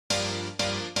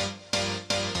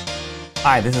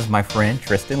Hi, this is my friend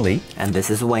Tristan Lee. And this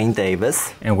is Wayne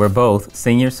Davis. And we're both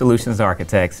Senior Solutions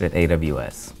Architects at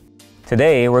AWS.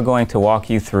 Today, we're going to walk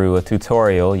you through a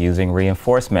tutorial using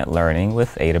reinforcement learning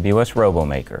with AWS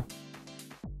RoboMaker.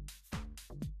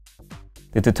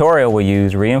 The tutorial will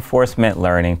use reinforcement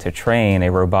learning to train a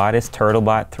Robotics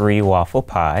turtlebot 3 waffle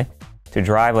pie to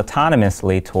drive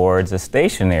autonomously towards a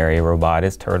stationary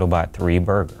Robotics turtlebot 3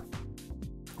 burger.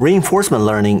 Reinforcement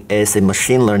learning is a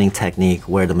machine learning technique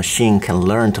where the machine can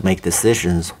learn to make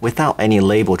decisions without any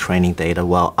label training data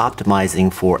while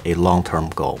optimizing for a long-term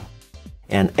goal.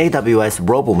 And AWS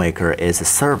RoboMaker is a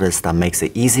service that makes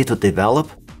it easy to develop,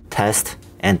 test,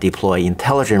 and deploy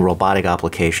intelligent robotic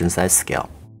applications at scale.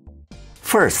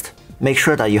 First, make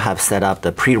sure that you have set up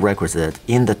the prerequisite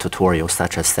in the tutorial,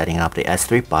 such as setting up the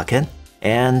S3 bucket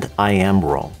and IAM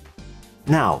role.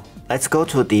 Now, let's go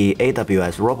to the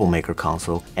AWS RoboMaker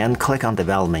console and click on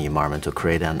Development Environment to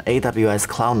create an AWS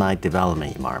Cloud9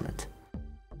 development environment.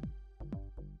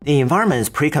 The environment is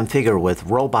pre-configured with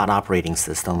Robot Operating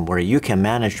System where you can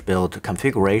manage build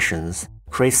configurations,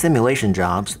 create simulation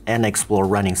jobs, and explore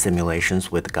running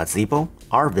simulations with Gazebo,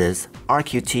 RViz,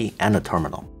 RQT, and a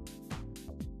terminal.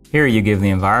 Here you give the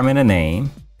environment a name,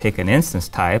 pick an instance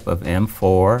type of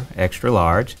M4 extra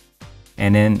large,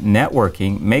 and in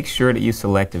networking, make sure that you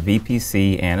select a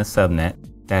VPC and a subnet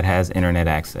that has internet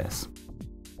access.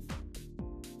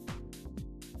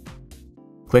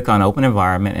 Click on Open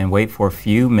Environment and wait for a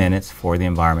few minutes for the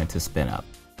environment to spin up.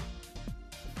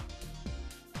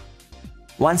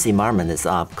 Once the environment is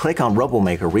up, click on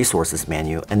RoboMaker Resources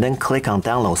menu and then click on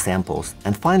Download Samples,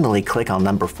 and finally click on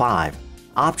number 5,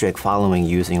 Object Following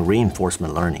using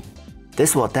Reinforcement Learning.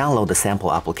 This will download the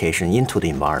sample application into the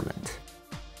environment.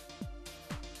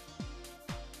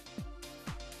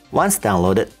 Once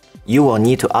downloaded, you will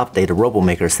need to update the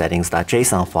RoboMaker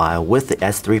settings.json file with the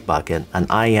S3 bucket and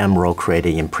IAM role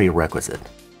created in prerequisite.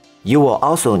 You will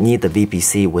also need the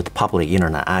VPC with public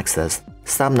internet access,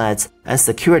 subnets, and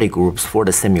security groups for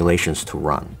the simulations to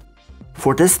run.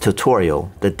 For this tutorial,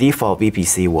 the default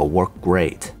VPC will work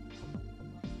great.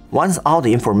 Once all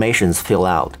the information is filled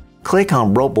out, click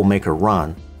on RoboMaker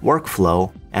Run,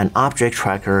 Workflow, and Object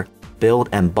Tracker, Build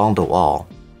and Bundle All.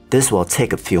 This will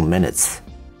take a few minutes.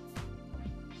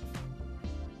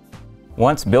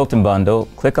 Once built and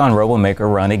bundled, click on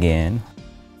RoboMaker Run again,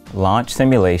 Launch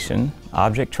Simulation,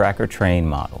 Object Tracker Train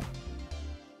Model.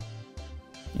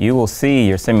 You will see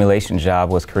your simulation job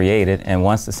was created, and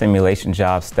once the simulation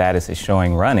job status is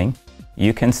showing running,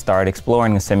 you can start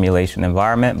exploring the simulation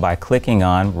environment by clicking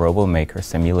on RoboMaker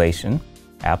Simulation,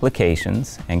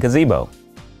 Applications, and Gazebo.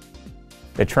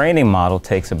 The training model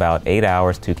takes about 8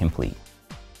 hours to complete.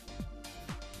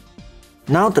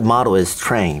 Now the model is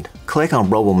trained, click on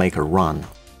RoboMaker Run.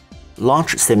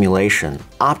 Launch Simulation,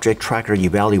 Object Tracker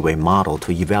Evaluate Model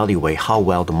to evaluate how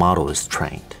well the model is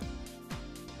trained.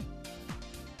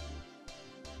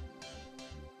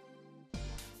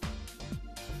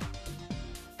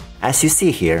 As you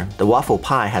see here, the waffle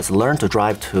pie has learned to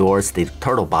drive towards the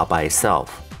turtlebot by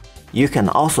itself. You can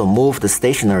also move the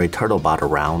stationary turtlebot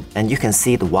around, and you can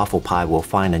see the waffle pie will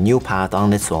find a new path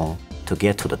on its own to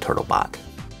get to the turtlebot.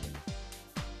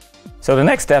 So the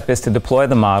next step is to deploy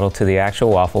the model to the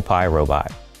actual waffle pie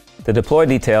robot. The deploy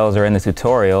details are in the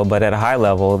tutorial, but at a high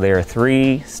level, there are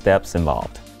 3 steps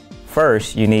involved.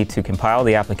 First, you need to compile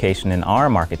the application in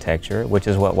ARM architecture, which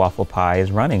is what waffle pie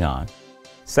is running on.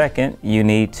 Second, you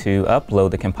need to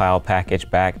upload the compiled package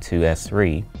back to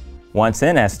S3. Once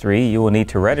in S3, you will need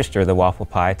to register the waffle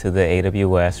pie to the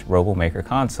AWS RoboMaker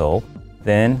console.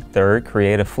 Then, third,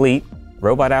 create a fleet,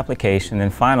 robot application,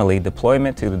 and finally,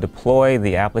 deployment to deploy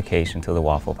the application to the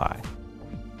waffle pie.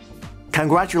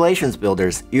 Congratulations,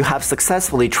 builders! You have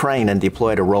successfully trained and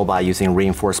deployed a robot using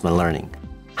reinforcement learning.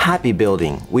 Happy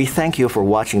building! We thank you for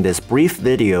watching this brief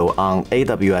video on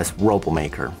AWS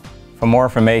RoboMaker. For more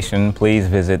information, please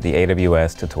visit the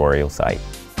AWS tutorial site.